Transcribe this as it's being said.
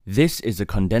This is a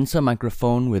condenser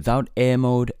microphone without air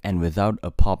mode and without a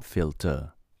pop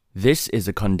filter. This is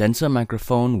a condenser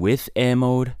microphone with air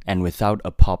mode and without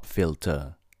a pop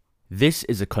filter. This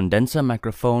is a condenser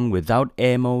microphone without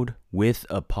air mode with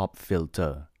a pop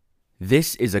filter.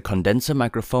 This is a condenser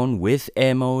microphone with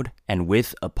air mode and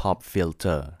with a pop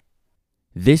filter.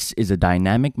 This is a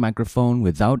dynamic microphone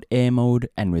without air mode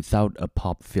and without a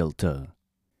pop filter.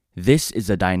 This is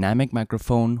a dynamic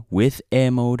microphone with air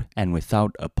mode and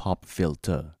without a pop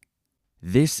filter.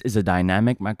 This is a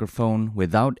dynamic microphone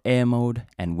without air mode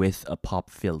and with a pop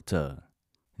filter.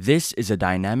 This is a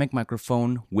dynamic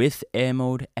microphone with air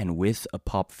mode and with a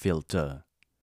pop filter.